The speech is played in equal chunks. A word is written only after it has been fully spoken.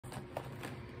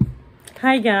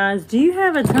Hey guys, do you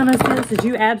have a ton of scents that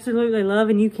you absolutely love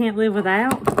and you can't live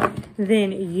without?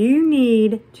 Then you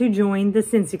need to join the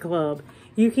Scentsy Club.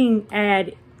 You can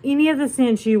add any of the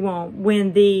scents you want.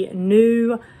 When the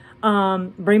new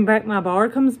Bring Back My Bar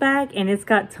comes back and it's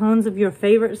got tons of your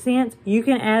favorite scents, you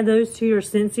can add those to your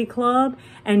Scentsy Club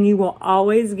and you will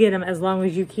always get them as long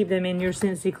as you keep them in your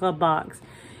Scentsy Club box.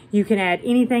 You can add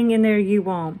anything in there you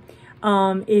want.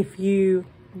 If you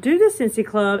do the Scentsy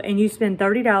Club and you spend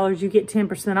 $30, you get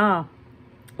 10% off.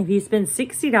 If you spend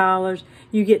 $60,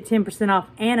 you get 10% off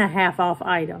and a half off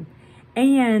item.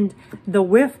 And the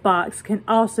whiff box can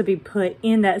also be put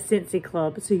in that Scentsy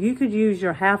Club. So you could use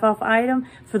your half off item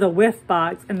for the whiff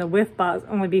box, and the whiff box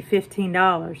only be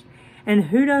 $15. And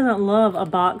who doesn't love a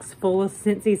box full of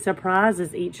Scentsy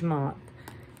surprises each month?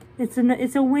 It's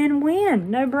a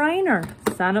win-win, no-brainer.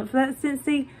 Sign up for that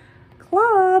Scentsy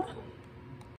Club.